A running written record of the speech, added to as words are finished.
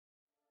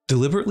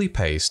Deliberately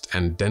paced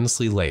and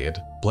densely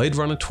layered, Blade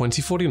Runner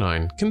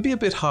 2049 can be a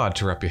bit hard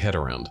to wrap your head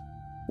around.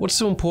 What's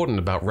so important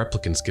about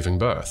replicants giving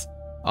birth?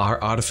 Are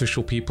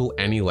artificial people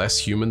any less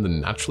human than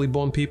naturally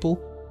born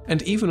people?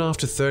 And even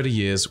after 30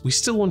 years, we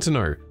still want to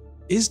know,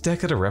 is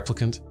Deckard a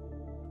replicant?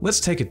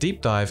 Let's take a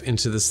deep dive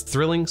into this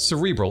thrilling,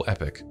 cerebral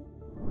epic.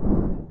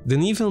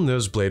 Denis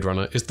Villeneuve's Blade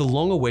Runner is the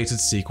long-awaited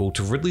sequel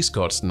to Ridley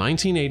Scott's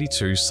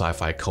 1982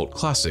 sci-fi cult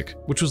classic,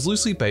 which was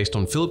loosely based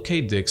on Philip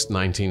K. Dick's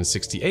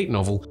 1968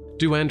 novel,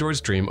 Do Androids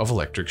Dream of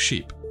Electric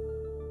Sheep?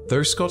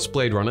 Though Scott's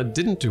Blade Runner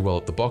didn't do well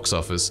at the box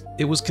office,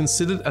 it was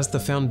considered as the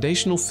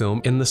foundational film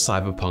in the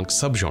cyberpunk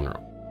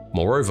subgenre.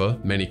 Moreover,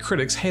 many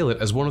critics hail it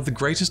as one of the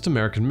greatest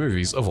American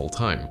movies of all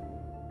time.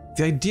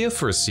 The idea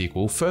for a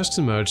sequel first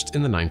emerged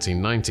in the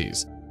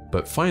 1990s,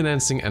 but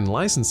financing and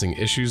licensing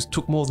issues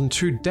took more than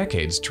 2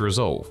 decades to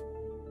resolve.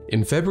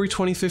 In February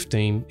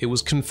 2015, it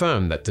was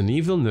confirmed that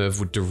Denis Villeneuve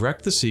would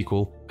direct the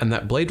sequel and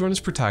that Blade Runner's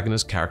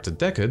protagonist character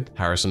Deckard,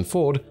 Harrison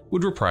Ford,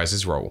 would reprise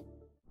his role.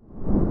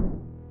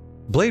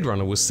 Blade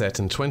Runner was set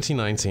in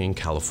 2019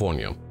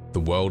 California. The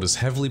world is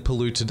heavily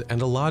polluted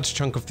and a large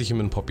chunk of the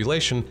human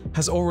population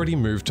has already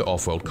moved to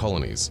off-world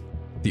colonies.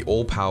 The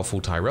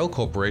all-powerful Tyrell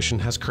Corporation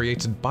has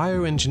created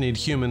bioengineered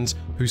humans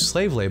whose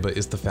slave labor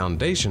is the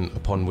foundation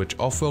upon which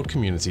off-world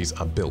communities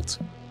are built.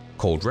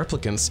 Called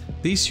replicants,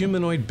 these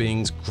humanoid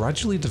beings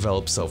gradually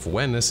develop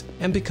self-awareness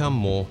and become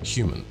more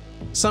human.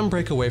 Some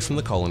break away from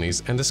the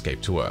colonies and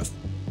escape to Earth.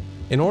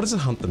 In order to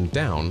hunt them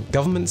down,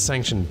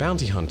 government-sanctioned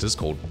bounty hunters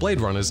called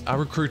Blade Runners are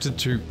recruited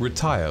to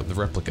retire the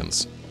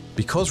replicants.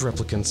 Because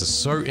replicants are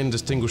so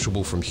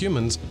indistinguishable from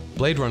humans,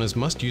 Blade Runners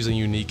must use a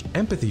unique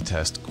empathy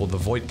test called the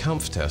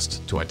Voight-Kampff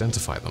test to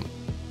identify them.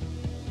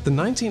 The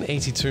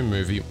 1982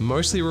 movie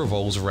mostly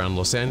revolves around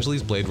Los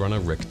Angeles Blade Runner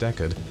Rick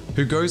Deckard,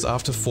 who goes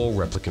after 4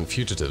 replicant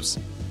fugitives.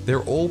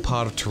 They're all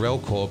part of Tyrell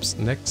Corp's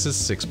Nexus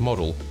 6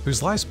 model,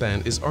 whose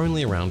lifespan is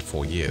only around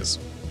 4 years.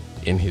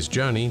 In his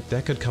journey,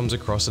 Deckard comes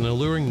across an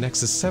alluring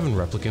Nexus 7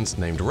 replicant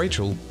named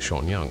Rachel,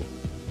 Sean Young.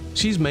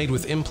 She's made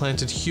with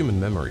implanted human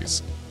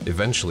memories.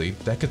 Eventually,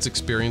 Deckard's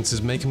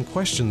experiences make him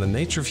question the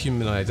nature of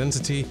human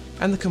identity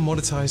and the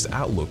commoditized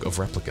outlook of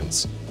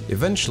replicants.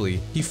 Eventually,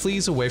 he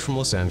flees away from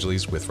Los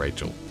Angeles with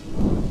Rachel.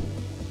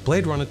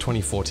 Blade Runner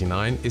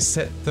 2049 is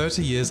set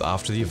 30 years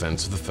after the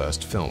events of the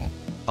first film.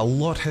 A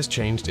lot has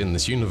changed in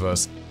this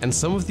universe, and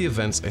some of the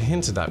events are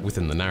hinted at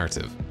within the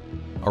narrative.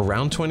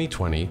 Around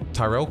 2020,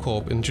 Tyrell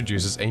Corp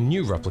introduces a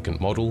new replicant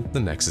model, the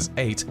Nexus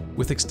 8,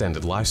 with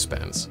extended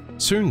lifespans.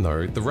 Soon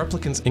though, the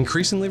replicants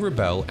increasingly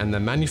rebel and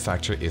their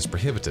manufacture is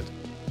prohibited.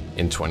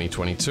 In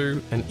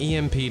 2022, an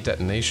EMP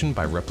detonation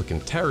by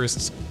replicant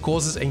terrorists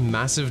causes a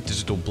massive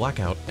digital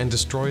blackout and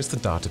destroys the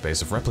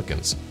database of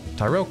replicants.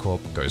 Tyrell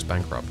Corp goes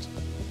bankrupt.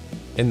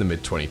 In the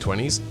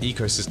mid-2020s,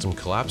 ecosystem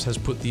collapse has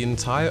put the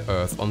entire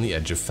Earth on the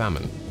edge of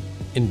famine.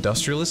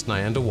 Industrialist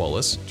Nyanda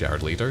Wallace,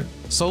 Jared Leto,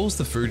 solves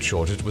the food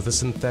shortage with a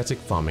synthetic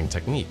farming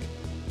technique.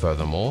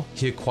 Furthermore,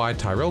 he acquired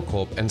Tyrell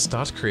Corp and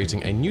starts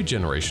creating a new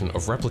generation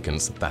of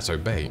replicants that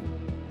obey.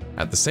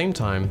 At the same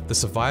time, the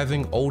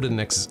surviving older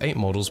Nexus 8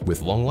 models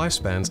with long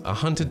lifespans are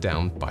hunted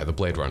down by the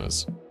Blade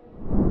Runners.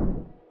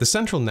 The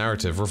central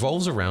narrative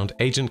revolves around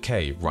Agent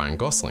K, Ryan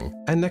Gosling,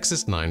 a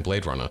Nexus 9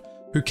 Blade Runner,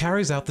 who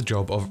carries out the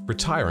job of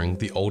retiring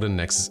the older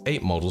Nexus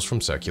 8 models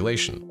from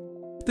circulation.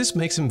 This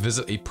makes him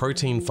visit a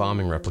protein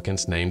farming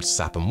replicant named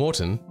Sapper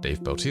Morton,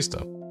 Dave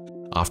Bautista.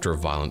 After a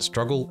violent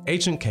struggle,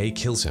 Agent K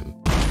kills him.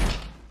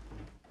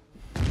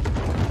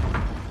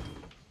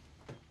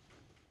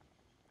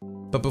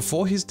 But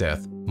before his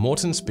death,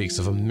 Morton speaks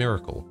of a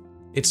miracle.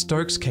 It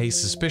stokes K's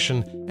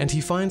suspicion, and he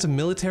finds a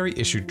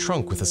military-issued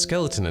trunk with a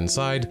skeleton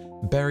inside,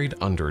 buried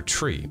under a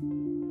tree.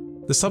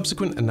 The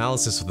subsequent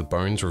analysis of the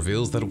bones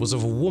reveals that it was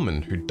of a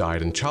woman who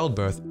died in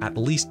childbirth at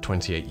least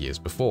 28 years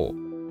before.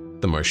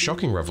 The most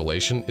shocking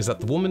revelation is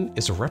that the woman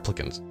is a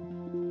replicant.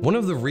 One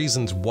of the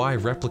reasons why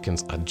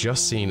replicants are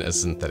just seen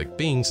as synthetic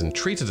beings and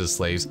treated as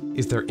slaves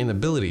is their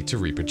inability to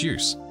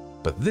reproduce.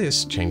 But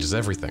this changes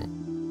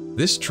everything.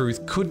 This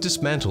truth could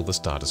dismantle the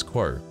status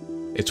quo.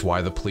 It's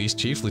why the police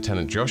chief,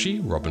 Lieutenant Joshi,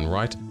 Robin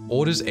Wright,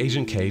 orders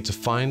Agent K to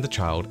find the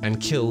child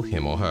and kill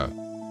him or her.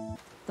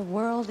 The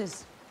world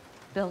is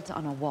built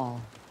on a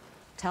wall.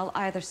 Tell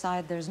either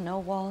side there's no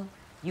wall,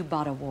 you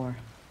bought a war.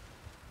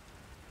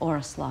 Or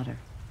a slaughter.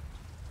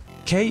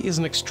 K is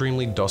an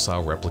extremely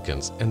docile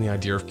replicant, and the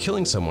idea of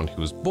killing someone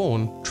who was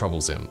born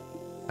troubles him.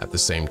 At the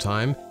same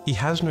time, he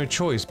has no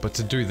choice but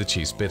to do the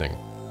chief's bidding.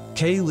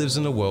 K lives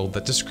in a world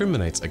that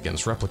discriminates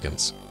against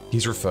replicants.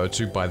 He's referred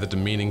to by the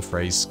demeaning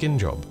phrase skin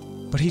job,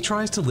 but he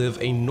tries to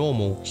live a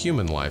normal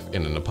human life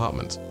in an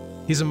apartment.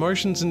 His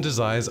emotions and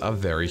desires are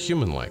very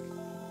human-like.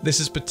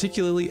 This is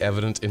particularly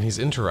evident in his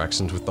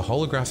interactions with the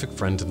holographic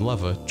friend and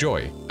lover,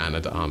 Joy,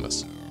 Anna de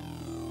Armas.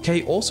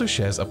 K also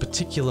shares a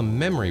particular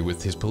memory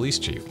with his police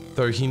chief,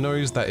 though he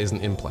knows that is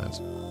an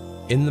implant.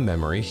 In the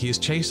memory, he is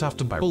chased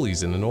after by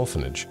bullies in an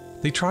orphanage.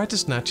 They try to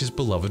snatch his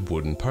beloved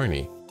wooden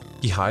pony.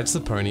 He hides the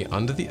pony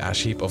under the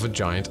ash heap of a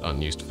giant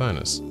unused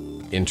furnace.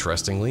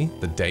 Interestingly,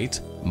 the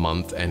date,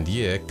 month, and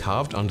year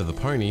carved under the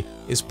pony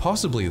is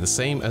possibly the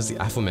same as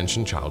the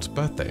aforementioned child's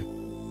birthday.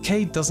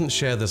 Kay doesn't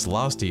share this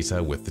last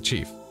detail with the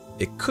chief.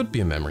 It could be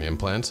a memory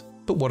implant,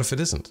 but what if it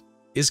isn't?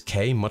 Is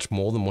Kay much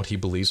more than what he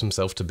believes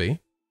himself to be?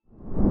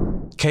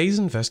 Kay's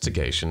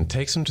investigation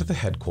takes him to the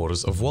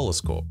headquarters of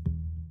Wallace Corp.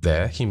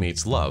 There, he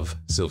meets Love,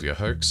 Sylvia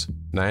Hoeks,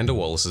 Nyanda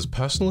Wallace's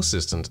personal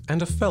assistant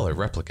and a fellow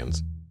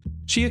replicant.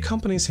 She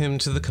accompanies him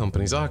to the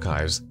company's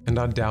archives, and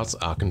our doubts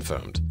are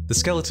confirmed. The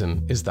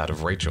skeleton is that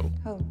of Rachel.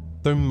 Oh.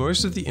 Though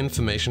most of the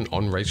information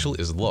on Rachel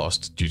is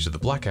lost due to the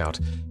blackout,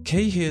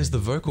 Kay hears the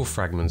vocal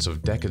fragments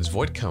of Deckard's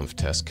Voigtkampf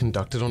test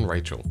conducted on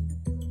Rachel.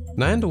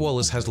 Nyanda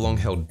Wallace has long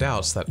held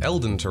doubts that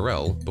Eldon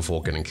Tyrell,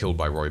 before getting killed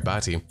by Roy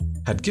Batty,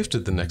 had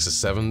gifted the Nexus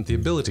 7 the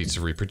ability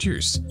to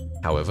reproduce.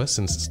 However,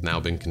 since it's now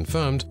been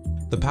confirmed,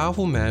 the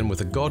powerful man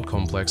with a god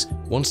complex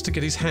wants to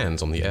get his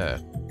hands on the heir.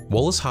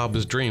 Wallace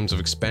harbors dreams of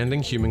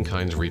expanding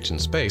humankind's reach in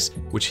space,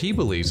 which he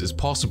believes is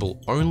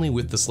possible only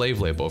with the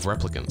slave labor of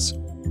replicants.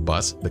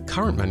 But the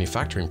current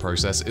manufacturing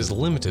process is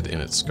limited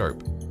in its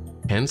scope.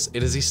 Hence,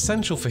 it is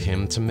essential for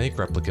him to make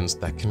replicants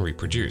that can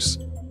reproduce.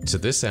 To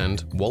this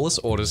end, Wallace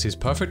orders his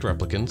perfect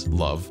replicant,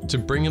 Love, to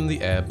bring him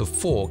the heir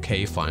before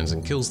Kay finds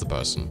and kills the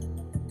person.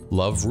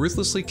 Love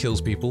ruthlessly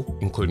kills people,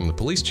 including the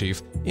police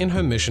chief, in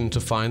her mission to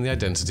find the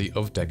identity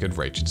of Deckard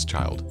Rachel's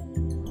child.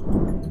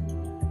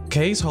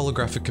 Kay's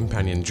holographic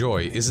companion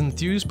Joy is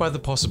enthused by the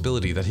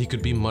possibility that he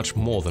could be much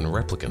more than a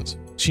replicant.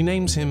 She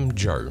names him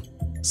Joe.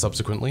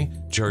 Subsequently,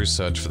 Joe's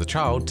search for the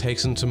child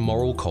takes him to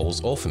Moral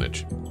Cole's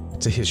orphanage.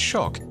 To his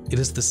shock, it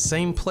is the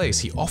same place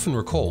he often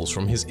recalls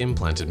from his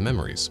implanted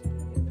memories.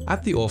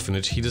 At the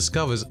orphanage, he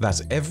discovers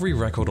that every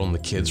record on the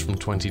kids from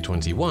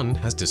 2021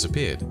 has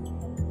disappeared.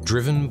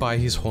 Driven by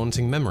his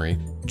haunting memory,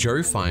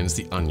 Joe finds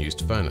the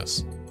unused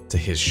furnace. To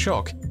his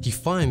shock, he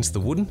finds the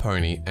wooden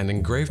pony, and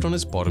engraved on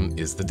its bottom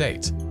is the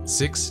date,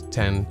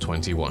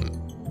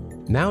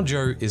 6/10/21. Now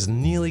Joe is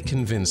nearly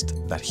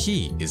convinced that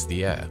he is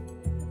the heir.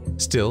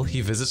 Still,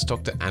 he visits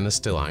Dr. Anna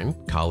Stillein,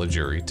 Carla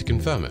Jury, to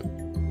confirm it.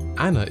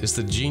 Anna is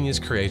the genius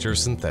creator of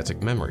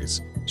synthetic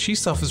memories. She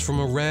suffers from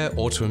a rare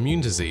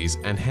autoimmune disease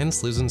and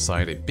hence lives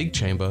inside a big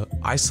chamber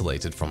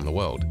isolated from the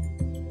world.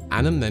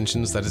 Anna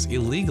mentions that it's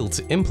illegal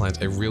to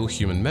implant a real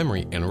human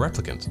memory in a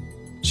replicant.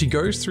 She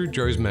goes through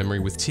Joe's memory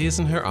with tears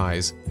in her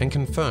eyes and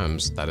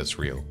confirms that it's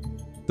real.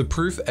 The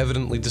proof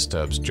evidently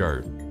disturbs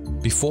Joe.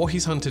 Before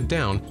he's hunted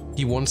down,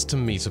 he wants to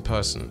meet a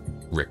person,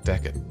 Rick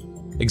Deckard.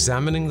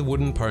 Examining the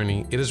wooden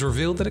pony, it is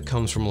revealed that it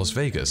comes from Las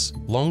Vegas,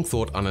 long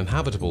thought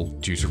uninhabitable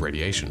due to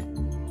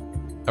radiation.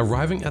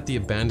 Arriving at the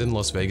abandoned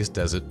Las Vegas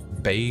desert,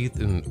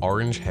 bathed in an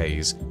orange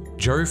haze,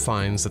 Joe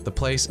finds that the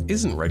place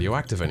isn't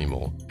radioactive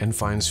anymore and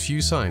finds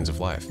few signs of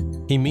life.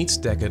 He meets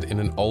Deckard in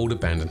an old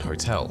abandoned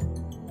hotel.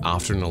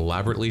 After an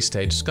elaborately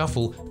staged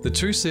scuffle, the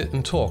two sit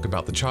and talk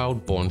about the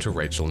child born to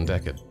Rachel and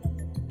Deckard.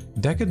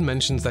 Deckard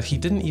mentions that he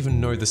didn't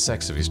even know the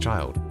sex of his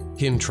child.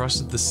 He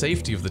entrusted the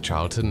safety of the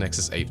child to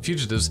Nexus 8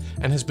 fugitives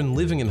and has been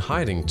living in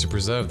hiding to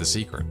preserve the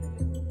secret.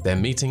 Their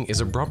meeting is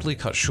abruptly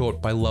cut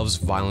short by Love's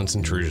violent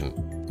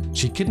intrusion.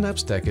 She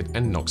kidnaps Deckard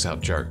and knocks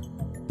out Joe.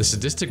 The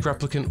sadistic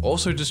replicant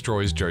also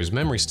destroys Joe's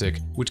memory stick,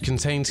 which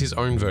contains his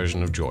own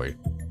version of Joy.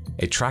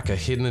 A tracker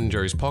hidden in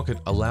Joe's pocket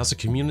allows a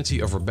community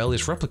of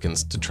rebellious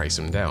replicants to trace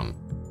him down.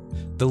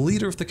 The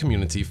leader of the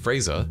community,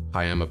 Fraser,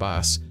 Hayam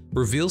Abbas,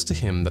 reveals to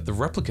him that the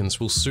replicants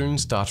will soon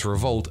start a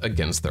revolt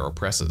against their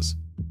oppressors.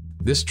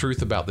 This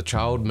truth about the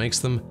child makes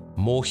them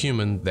more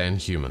human than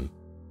human.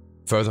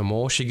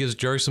 Furthermore, she gives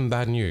Joe some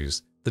bad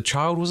news. The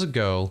child was a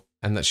girl,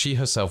 and that she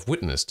herself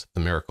witnessed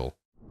the miracle.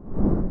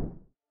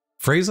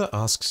 Fraser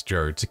asks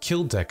Joe to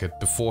kill Deckard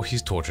before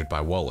he's tortured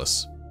by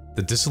Wallace.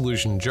 The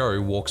disillusioned Joe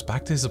walks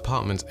back to his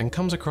apartment and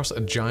comes across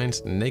a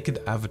giant,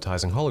 naked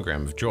advertising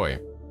hologram of Joy.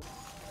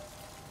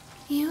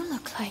 You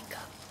look like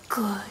a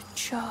good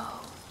Joe.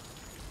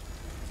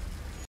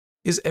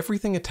 Is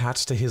everything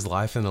attached to his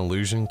life an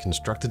illusion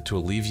constructed to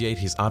alleviate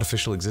his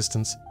artificial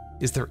existence?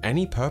 Is there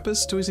any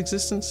purpose to his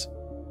existence?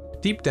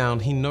 Deep down,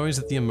 he knows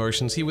that the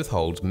emotions he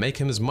withholds make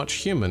him as much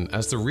human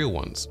as the real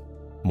ones.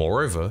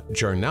 Moreover,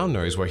 Joe now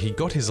knows where he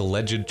got his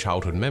alleged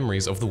childhood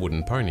memories of the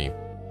wooden pony.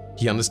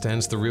 He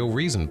understands the real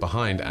reason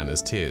behind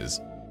Anna's tears.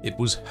 It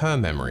was her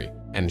memory,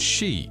 and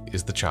she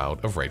is the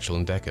child of Rachel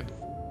and Deckard.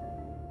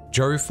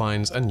 Joe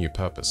finds a new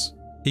purpose.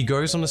 He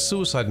goes on a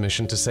suicide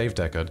mission to save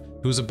Deckard,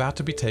 who is about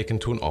to be taken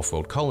to an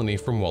off-world colony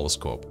from Wallace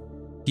Corp.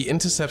 He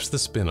intercepts the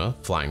spinner,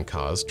 flying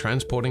cars,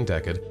 transporting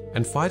Deckard,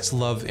 and fights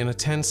Love in a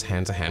tense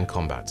hand-to-hand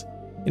combat.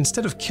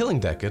 Instead of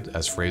killing Deckard,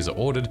 as Fraser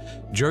ordered,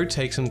 Joe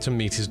takes him to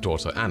meet his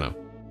daughter Anna.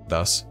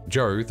 Thus,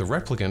 Joe, the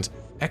replicant,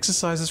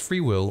 exercises free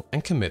will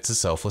and commits a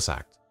selfless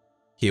act.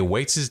 He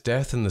awaits his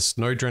death in the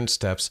snow-drenched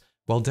steppes,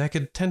 while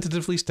Deckard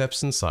tentatively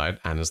steps inside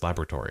Anna's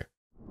laboratory.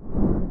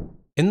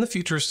 In the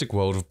futuristic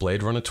world of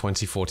Blade Runner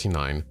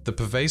 2049, the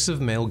pervasive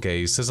male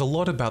gaze says a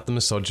lot about the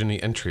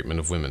misogyny and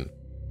treatment of women.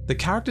 The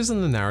characters in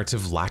the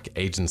narrative lack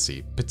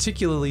agency,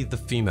 particularly the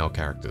female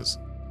characters.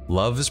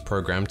 Love is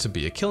programmed to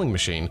be a killing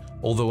machine,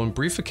 although on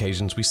brief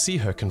occasions we see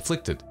her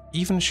conflicted,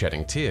 even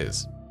shedding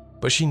tears.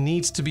 but she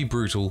needs to be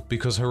brutal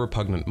because her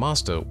repugnant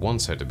master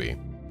wants her to be.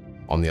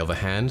 On the other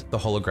hand, the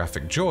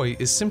holographic Joy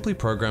is simply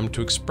programmed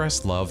to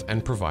express love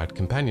and provide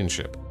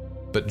companionship.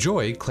 But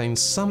Joy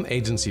claims some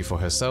agency for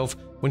herself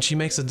when she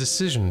makes a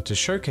decision to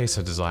showcase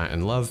her desire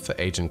and love for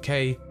Agent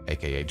K,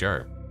 aka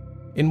Joe.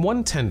 In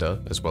one tender,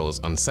 as well as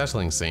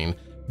unsettling scene,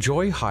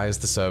 Joy hires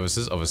the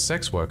services of a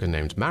sex worker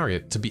named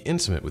Marriott to be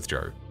intimate with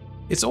Joe.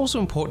 It's also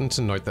important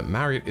to note that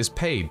Marriott is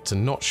paid to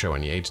not show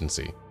any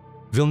agency.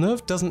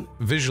 Villeneuve doesn't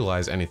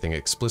visualize anything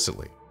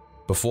explicitly.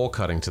 Before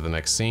cutting to the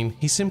next scene,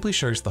 he simply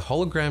shows the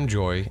hologram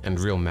Joy and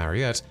real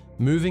Marriott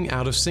moving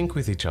out of sync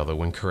with each other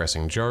when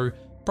caressing Joe,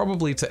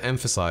 probably to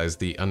emphasize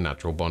the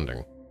unnatural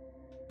bonding.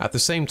 At the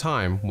same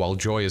time, while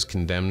Joy is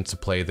condemned to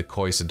play the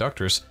coy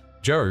seductress,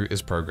 Joe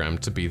is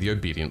programmed to be the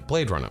obedient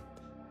Blade Runner.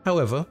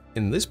 However,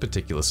 in this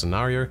particular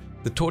scenario,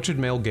 the tortured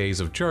male gaze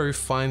of Joe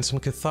finds some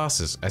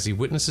catharsis as he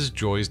witnesses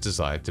Joy's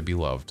desire to be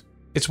loved.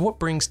 It's what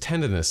brings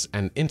tenderness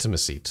and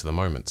intimacy to the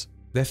moment.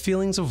 Their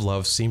feelings of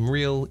love seem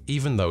real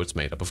even though it's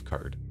made up of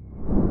code.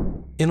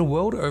 In a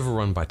world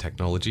overrun by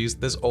technologies,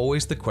 there's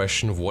always the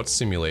question of what's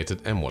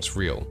simulated and what's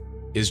real.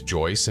 Is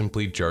Joy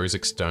simply Joe's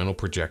external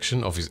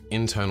projection of his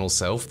internal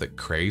self that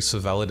craves for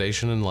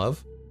validation and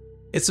love?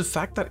 It's a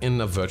fact that in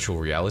a virtual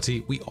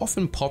reality, we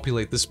often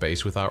populate the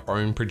space with our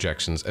own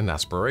projections and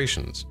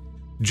aspirations.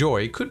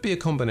 Joy could be a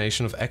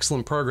combination of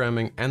excellent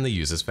programming and the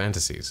user's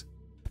fantasies.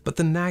 But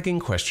the nagging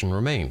question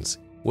remains,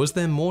 was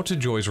there more to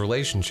Joy's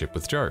relationship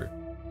with Joe?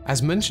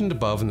 As mentioned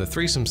above in the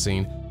threesome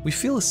scene, we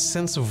feel a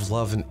sense of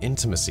love and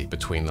intimacy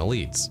between the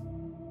leads.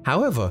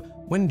 However,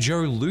 when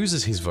Joe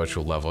loses his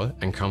virtual lover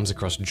and comes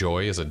across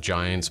Joy as a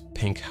giant,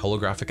 pink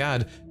holographic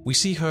ad, we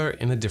see her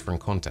in a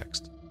different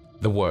context.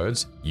 The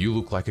words, "You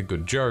look like a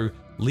good Joe,"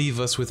 leave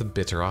us with a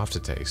bitter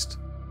aftertaste.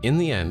 In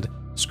the end,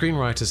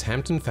 screenwriters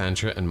Hampton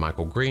Fancher and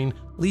Michael Green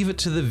leave it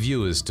to the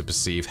viewers to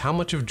perceive how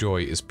much of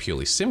Joy is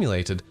purely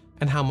simulated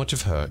and how much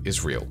of her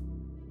is real.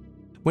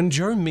 When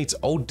Joe meets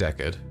old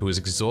Deckard, who is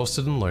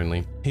exhausted and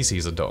lonely, he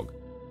sees a dog.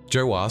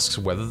 Joe asks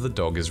whether the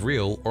dog is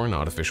real or an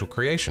artificial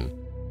creation.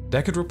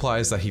 Deckard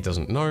replies that he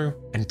doesn't know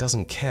and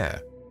doesn't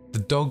care. The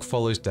dog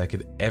follows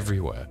Deckard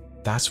everywhere.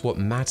 That's what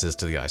matters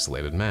to the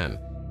isolated man.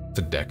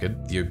 For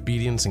Deckard, the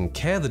obedience and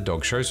care the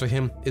dog shows for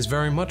him is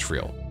very much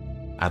real.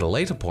 At a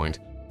later point,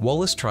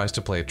 Wallace tries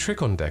to play a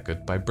trick on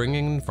Deckard by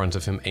bringing in front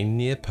of him a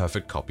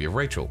near-perfect copy of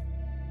Rachel.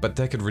 But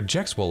Deckard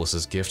rejects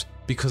Wallace's gift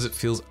because it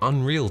feels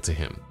unreal to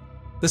him.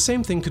 The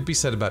same thing could be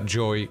said about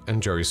Joy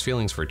and Joe's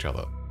feelings for each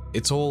other.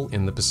 It's all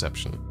in the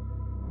perception.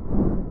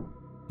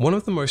 One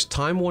of the most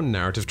time-worn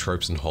narrative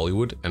tropes in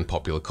Hollywood and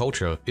popular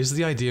culture is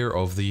the idea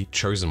of the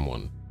Chosen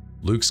One.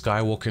 Luke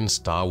Skywalker in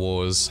Star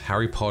Wars,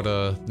 Harry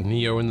Potter,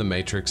 Neo in The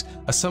Matrix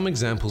are some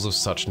examples of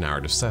such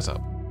narrative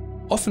setup.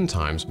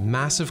 Oftentimes,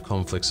 massive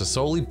conflicts are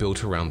solely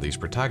built around these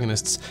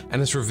protagonists,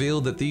 and it's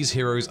revealed that these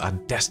heroes are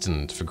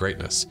destined for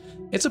greatness.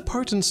 It's a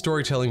potent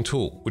storytelling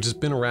tool which has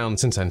been around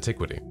since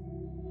antiquity.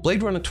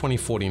 Blade Runner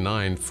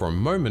 2049 for a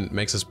moment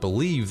makes us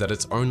believe that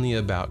it's only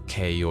about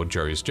Kay or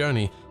Joe's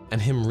journey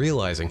and him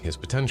realizing his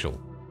potential.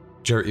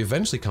 Joe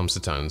eventually comes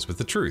to terms with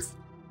the truth.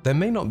 There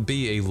may not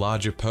be a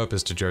larger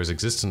purpose to Joe's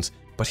existence,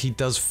 but he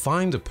does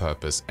find a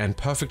purpose and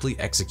perfectly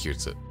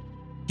executes it.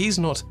 He's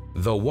not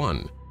the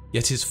one,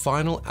 yet his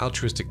final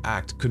altruistic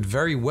act could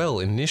very well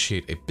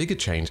initiate a bigger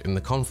change in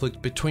the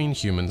conflict between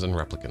humans and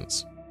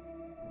replicants.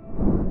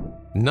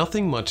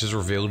 Nothing much is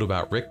revealed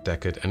about Rick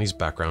Deckard and his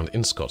background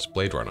in Scott's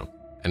Blade Runner,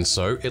 and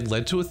so it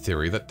led to a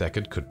theory that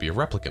Deckard could be a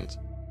replicant.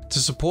 To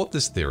support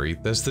this theory,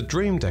 there's the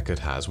dream Deckard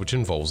has, which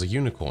involves a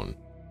unicorn.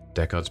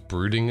 Deckard's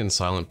brooding and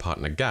silent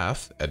partner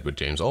Gaff, Edward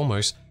James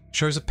Olmos,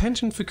 shows a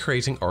penchant for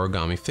creating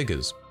origami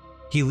figures.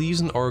 He leaves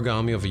an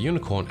origami of a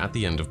unicorn at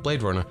the end of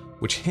Blade Runner,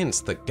 which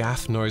hints that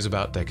Gaff knows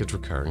about Deckard's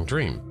recurring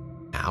dream.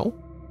 How?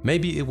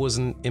 Maybe it was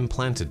an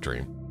implanted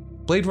dream.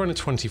 Blade Runner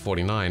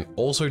 2049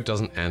 also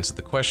doesn't answer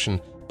the question,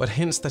 but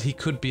hints that he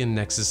could be a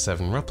Nexus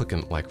 7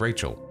 replicant like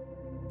Rachel.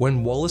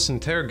 When Wallace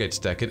interrogates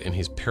Deckard in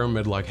his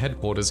pyramid-like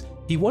headquarters,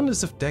 he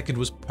wonders if Deckard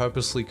was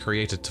purposely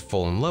created to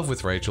fall in love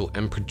with Rachel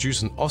and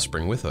produce an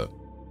offspring with her.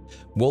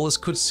 Wallace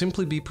could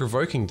simply be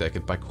provoking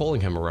Deckard by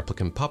calling him a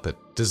replicant puppet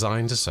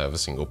designed to serve a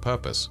single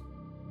purpose.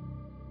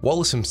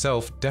 Wallace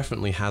himself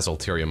definitely has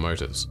ulterior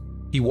motives.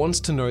 He wants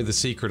to know the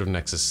secret of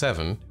Nexus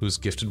 7, who's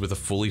gifted with a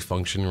fully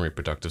functioning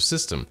reproductive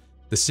system,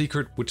 the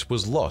secret which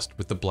was lost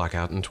with the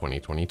blackout in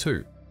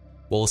 2022.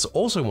 Wallace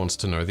also wants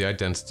to know the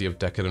identity of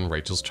Deckard and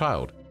Rachel's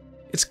child.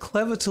 It's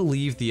clever to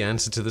leave the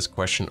answer to this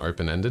question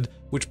open-ended,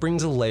 which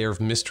brings a layer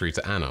of mystery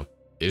to Anna.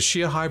 Is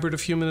she a hybrid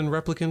of human and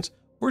replicant,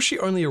 or is she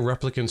only a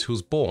replicant who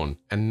was born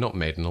and not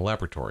made in a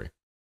laboratory?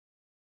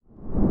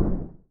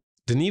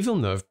 Denis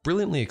Villeneuve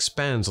brilliantly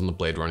expands on the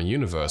Blade Runner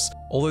universe,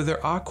 although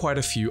there are quite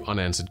a few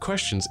unanswered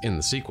questions in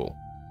the sequel.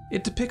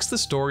 It depicts the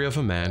story of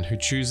a man who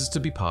chooses to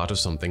be part of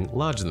something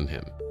larger than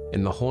him.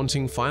 In the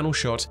haunting final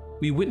shot,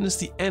 we witness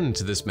the end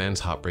to this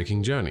man's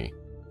heartbreaking journey.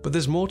 But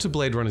there's more to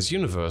Blade Runner's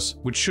universe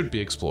which should be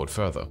explored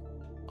further.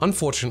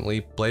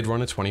 Unfortunately, Blade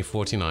Runner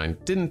 2049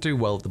 didn't do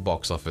well at the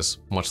box office,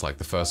 much like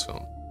the first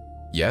film.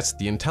 Yet,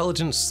 the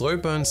intelligent,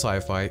 slow-burn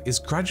sci-fi is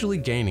gradually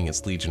gaining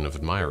its legion of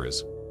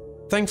admirers.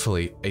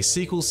 Thankfully, a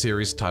sequel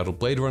series titled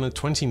Blade Runner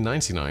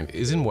 2099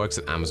 is in works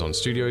at Amazon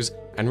Studios,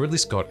 and Ridley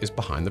Scott is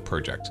behind the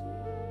project.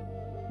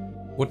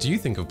 What do you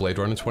think of Blade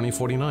Runner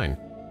 2049?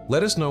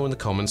 Let us know in the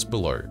comments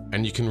below,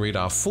 and you can read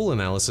our full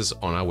analysis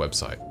on our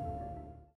website.